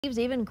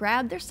even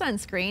grabbed their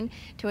sunscreen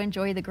to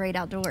enjoy the great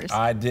outdoors.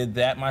 I did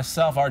that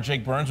myself. Our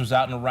Jake Burns was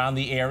out and around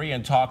the area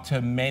and talked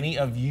to many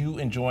of you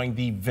enjoying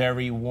the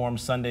very warm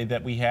Sunday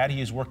that we had. He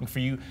is working for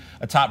you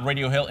atop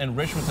Radio Hill in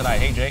Richmond tonight.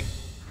 Hey, Jake.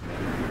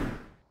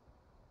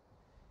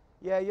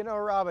 Yeah, you know,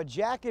 Rob, a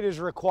jacket is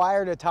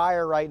required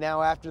attire right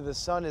now after the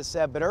sun is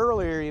set, but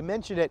earlier you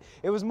mentioned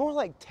it was more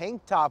like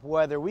tank top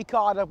weather. We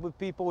caught up with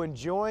people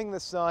enjoying the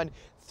sun,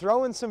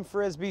 throwing some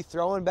frisbee,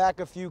 throwing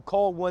back a few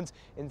cold ones,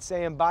 and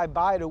saying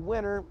bye-bye to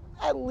winter,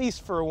 at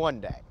least for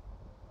one day.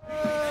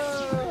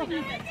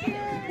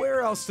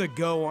 Where else to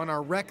go on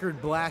our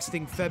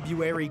record-blasting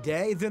February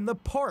day than the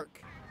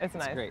park? It's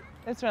nice. It's great.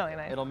 It's really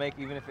nice. It'll make,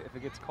 even if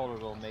it gets colder,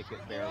 it'll make it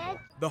bearable.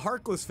 The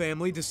Harkless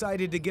family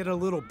decided to get a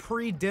little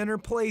pre-dinner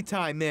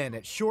playtime in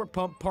at Short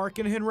Pump Park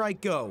in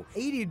Henrico.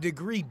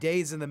 80-degree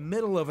days in the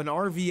middle of an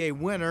RVA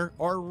winter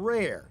are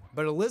rare,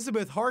 but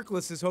Elizabeth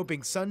Harkless is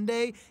hoping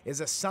Sunday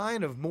is a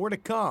sign of more to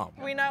come.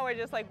 We know we're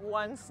just like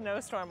one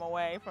snowstorm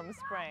away from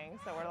spring,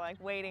 so we're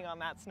like waiting on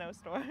that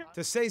snowstorm.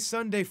 To say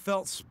Sunday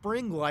felt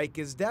spring-like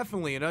is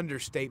definitely an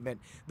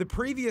understatement. The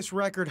previous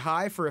record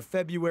high for a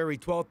February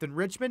 12th in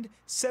Richmond,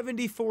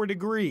 74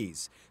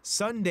 degrees.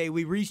 Sunday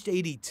we reached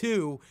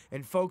 82,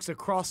 and folks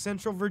across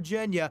Central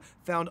Virginia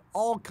found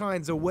all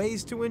kinds of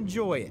ways to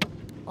enjoy it.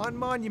 On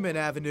Monument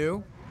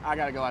Avenue, I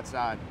gotta go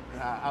outside.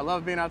 I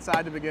love being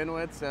outside to begin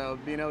with, so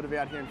being able to be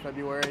out here in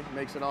February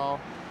makes it all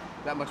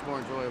that much more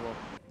enjoyable.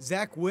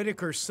 Zach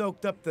Whitaker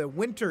soaked up the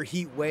winter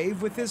heat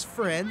wave with his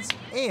friends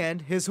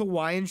and his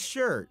Hawaiian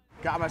shirt.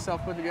 Got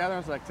myself put together. I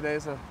was like,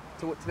 today's a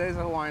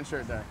Hawaiian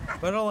shirt day.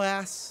 But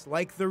alas,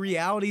 like the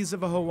realities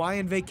of a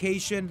Hawaiian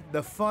vacation,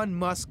 the fun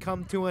must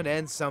come to an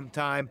end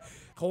sometime.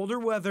 Colder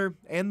weather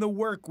and the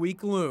work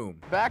week loom.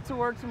 Back to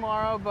work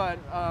tomorrow, but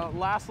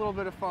last little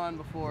bit of fun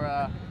before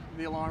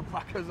the alarm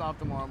clock goes off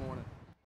tomorrow morning.